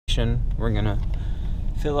We're gonna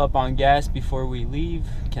fill up on gas before we leave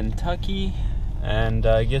Kentucky and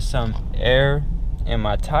get some air in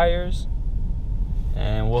my tires,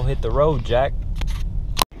 and we'll hit the road, Jack.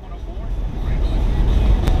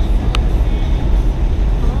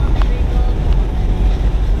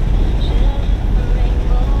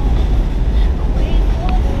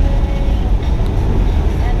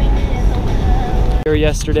 Here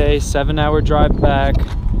yesterday, 7-hour drive back.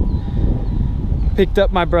 Picked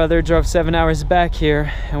up my brother, drove 7 hours back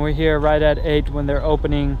here, and we're here right at 8 when they're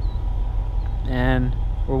opening, and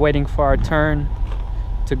we're waiting for our turn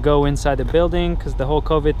to go inside the building because the whole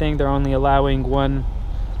COVID thing, they're only allowing one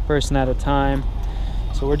person at a time.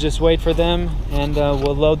 So we're just wait for them, and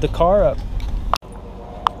we'll load the car up.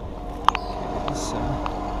 So,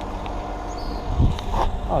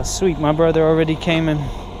 oh sweet, my brother already came and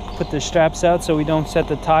put the straps out so we don't set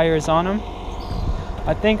the tires on them.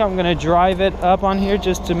 I think I'm gonna drive it up on here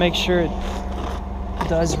just to make sure it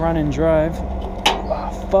does run and drive. Ah,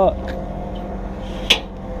 fuck.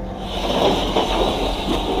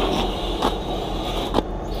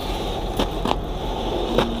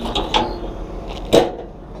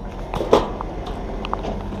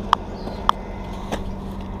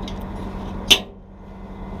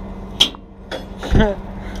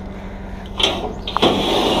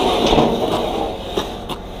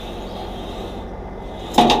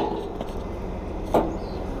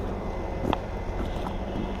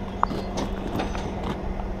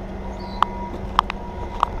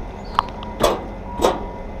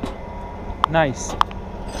 Nice.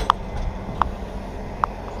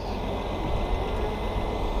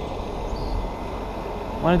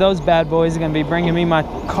 One of those bad boys is gonna be bringing me my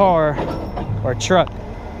car or truck.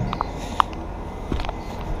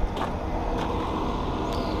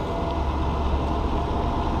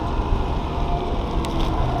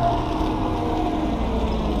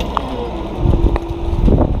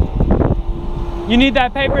 You need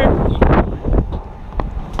that paper?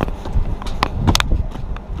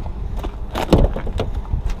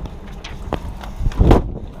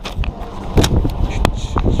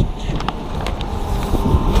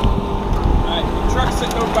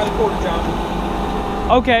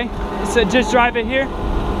 Okay, so just drive it here? Yep.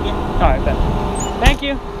 All right, bet. Thank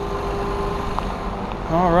you.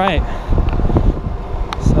 All right.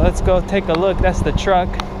 So let's go take a look. That's the truck.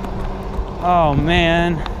 Oh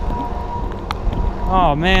man.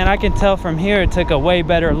 Oh man, I can tell from here it took a way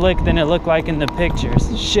better look than it looked like in the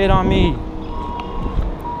pictures. Shit on me.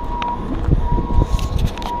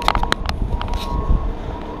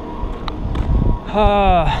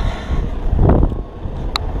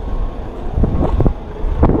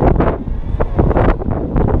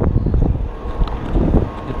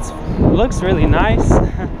 Looks really nice.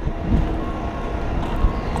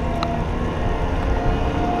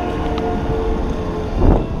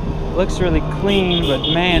 Looks really clean,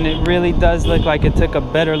 but man, it really does look like it took a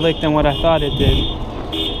better lick than what I thought it did.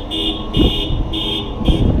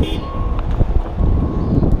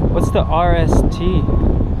 What's the RST?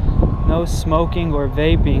 No smoking or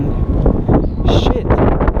vaping. Shit.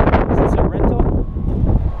 Is this a rental?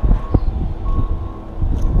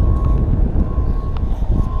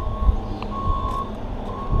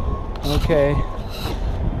 Okay,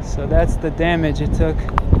 so that's the damage it took.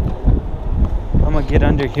 I'm gonna get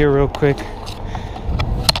under here real quick.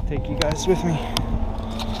 Take you guys with me.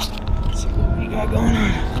 Let's see what we got going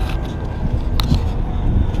on.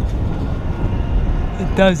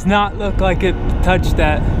 It does not look like it touched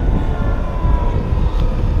that.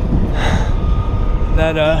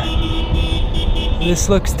 This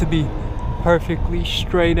looks to be perfectly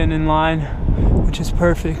straight and in line, which is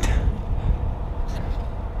perfect.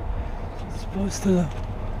 Supposed to.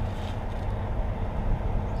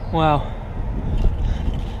 Wow.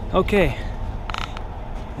 Okay.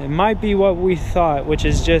 It might be what we thought, which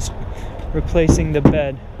is just replacing the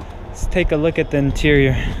bed. Let's take a look at the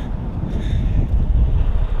interior.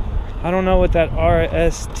 I don't know what that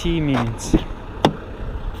RST means.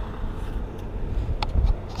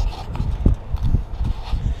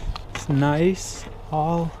 It's nice,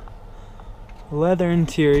 all leather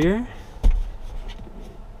interior.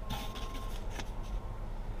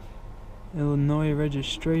 Illinois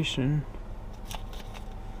registration.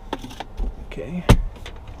 Okay.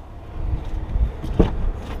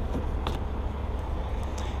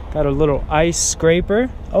 Got a little ice scraper.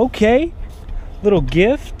 Okay. Little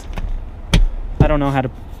gift. I don't know how to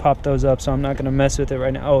pop those up, so I'm not gonna mess with it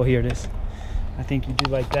right now. Oh, here it is. I think you do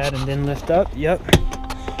like that and then lift up. Yep.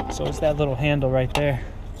 So it's that little handle right there.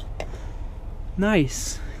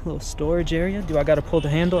 Nice. Little storage area. Do I gotta pull the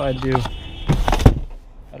handle? I do.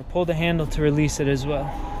 Gotta pull the handle to release it as well.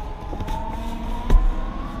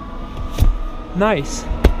 Nice.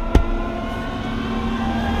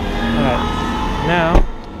 Alright, now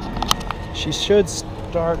she should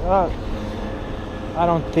start up. I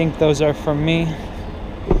don't think those are from me.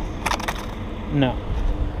 No.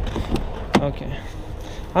 Okay.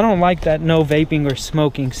 I don't like that no vaping or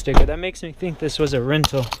smoking sticker. That makes me think this was a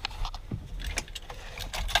rental.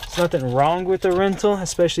 There's nothing wrong with a rental,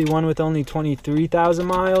 especially one with only 23,000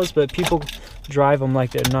 miles, but people drive them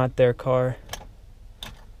like they're not their car.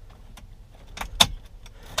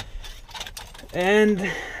 And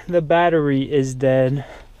the battery is dead.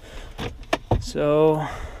 So I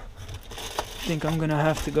think I'm gonna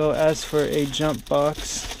have to go ask for a jump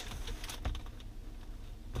box.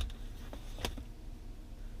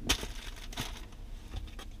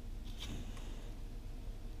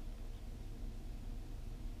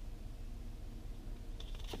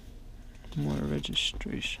 More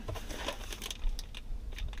registration.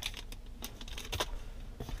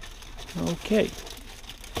 Okay.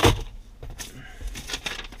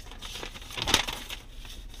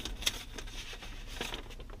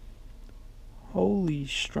 Holy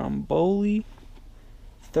Stromboli.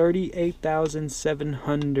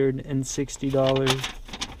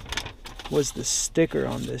 $38,760 was the sticker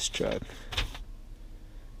on this truck.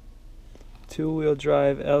 Two-wheel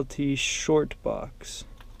drive LT short box.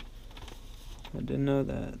 I didn't know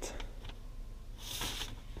that.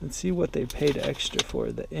 Let's see what they paid extra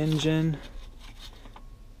for. The engine,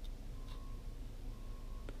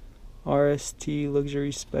 RST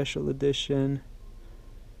Luxury Special Edition,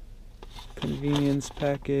 convenience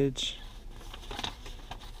package.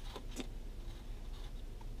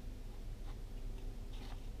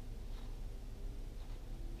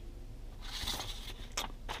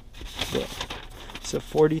 Yeah. It's a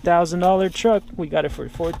 $40,000 truck. We got it for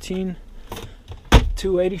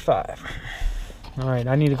 $14,285. All right,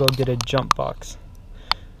 I need to go get a jump box.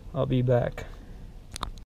 I'll be back.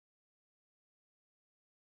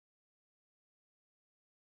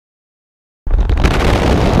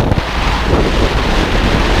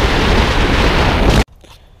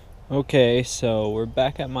 Okay, so we're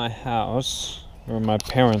back at my house, or my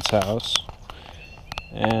parents' house,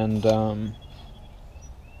 and I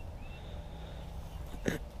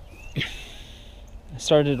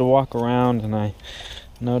started to walk around and I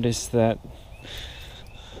noticed that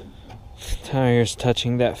tires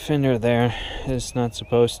touching that fender there is not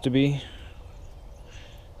supposed to be.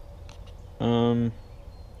 It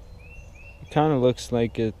kind of looks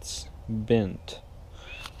like it's bent.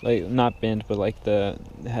 Like, not bent, but like it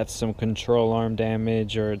has some control arm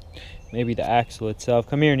damage, or maybe the axle itself.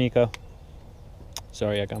 Come here, Nico.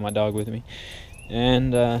 Sorry, I got my dog with me.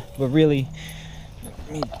 And but really,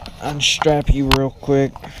 let me unstrap you real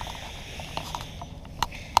quick.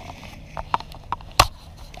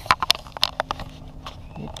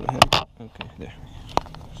 What the heck? Okay, there.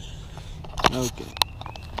 Okay.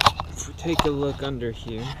 If we take a look under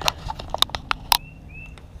here.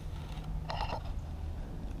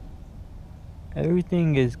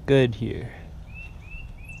 Everything is good here.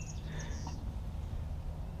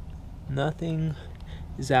 Nothing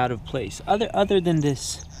is out of place. Other than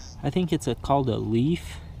this, I think it's called a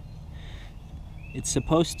leaf. It's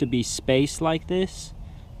supposed to be spaced like this,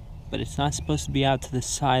 but it's not supposed to be out to the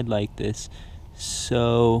side like this.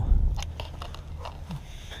 So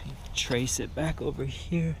trace it back over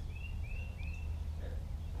here.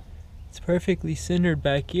 It's perfectly centered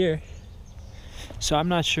back here. So I'm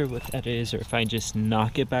not sure what that is, or if I just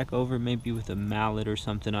knock it back over, maybe with a mallet or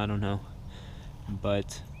something, I don't know.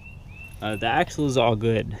 But the axle is all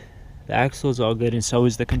good. The axle is all good, and so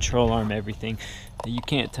is the control arm, everything. You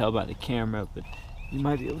can't tell by the camera, but you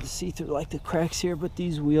might be able to see through like the cracks here, but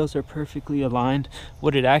these wheels are perfectly aligned.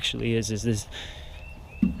 What it actually is this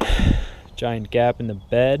giant gap in the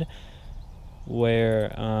bed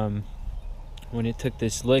where when it took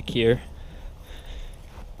this lick here,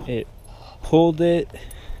 it pulled it,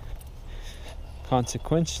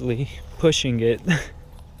 consequently pushing it.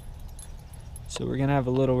 So we're gonna have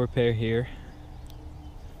a little repair here.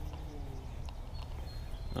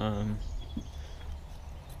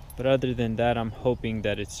 But other than that, I'm hoping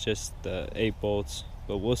that it's just the 8 bolts,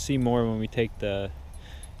 but we'll see more when we take the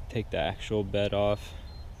actual bed off.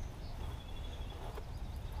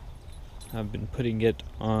 I've been putting it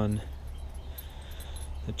on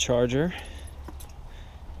the charger.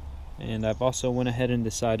 And I've also went ahead and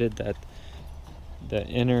decided that the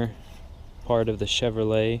inner part of the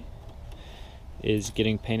Chevrolet is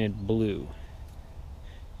getting painted blue.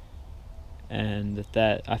 And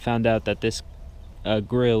that I found out that this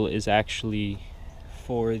grille is actually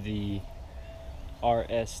for the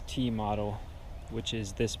RST model, which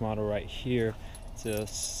is this model right here. It's a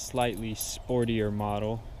slightly sportier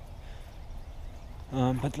model.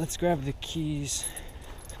 But let's grab the keys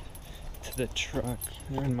to the truck.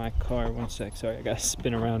 They're in my car. One sec. Sorry, I gotta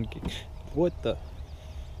spin around. What the?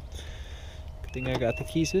 Good thing I got the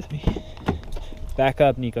keys with me. Back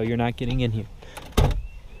up, Nico. You're not getting in here.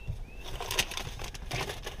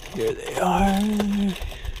 Here they are.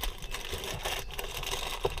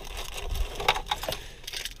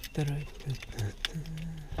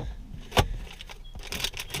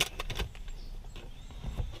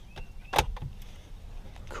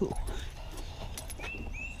 Cool.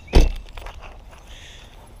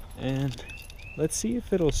 And let's see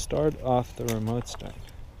if it'll start off the remote start.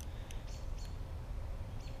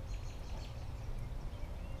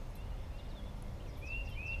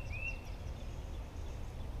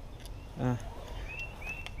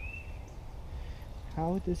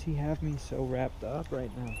 How does he have me so wrapped up right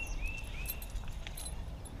now?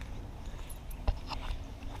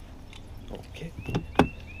 Okay.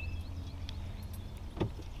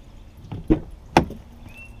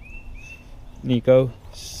 Nico,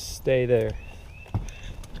 stay there.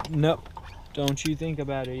 Nope. Don't you think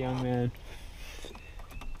about it, young man.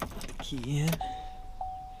 Put the key in.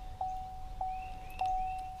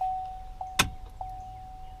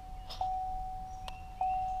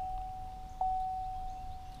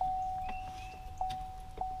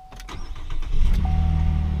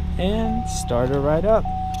 And start her right up.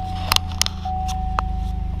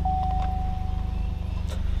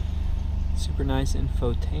 Super nice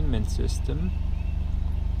infotainment system.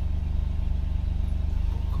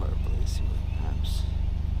 CarPlay, see what apps.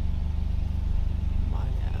 My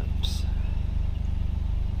apps.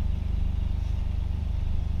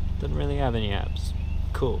 Doesn't really have any apps.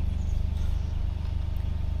 Cool.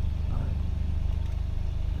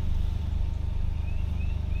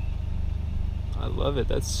 I love it.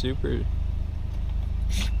 That's super.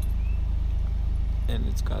 And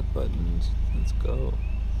it's got buttons. Let's go.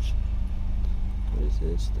 What is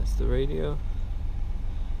this? That's the radio.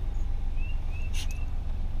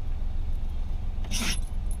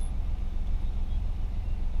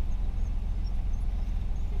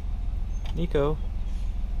 Nico,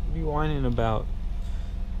 what are you whining about?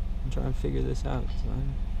 I'm trying to figure this out,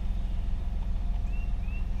 son.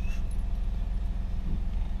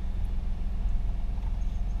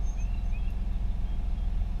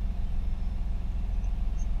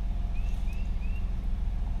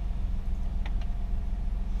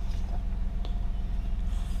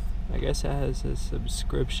 I guess it has a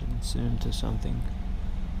subscription soon to something.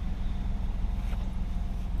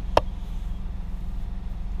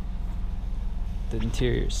 The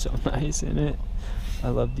interior's so nice in it. I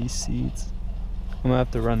love these seats. I'm gonna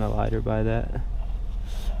have to run a lighter by that. A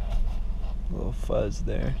little fuzz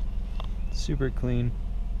there. Super clean.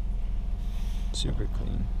 Super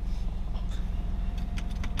clean.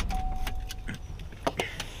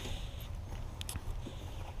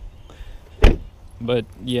 But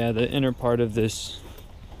yeah, the inner part of this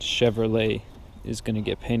Chevrolet is going to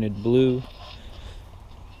get painted blue,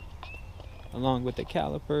 along with the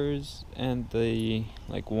calipers and the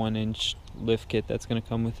like 1-inch lift kit that's going to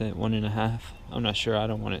come with it, 1.5. I'm not sure. I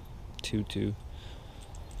don't want it too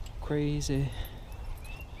crazy.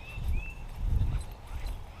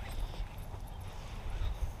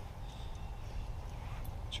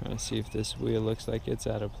 Trying to see if this wheel looks like it's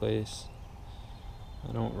out of place.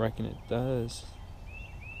 I don't reckon it does.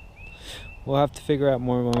 We'll have to figure out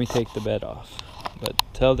more when we take the bed off. But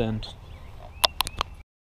till then,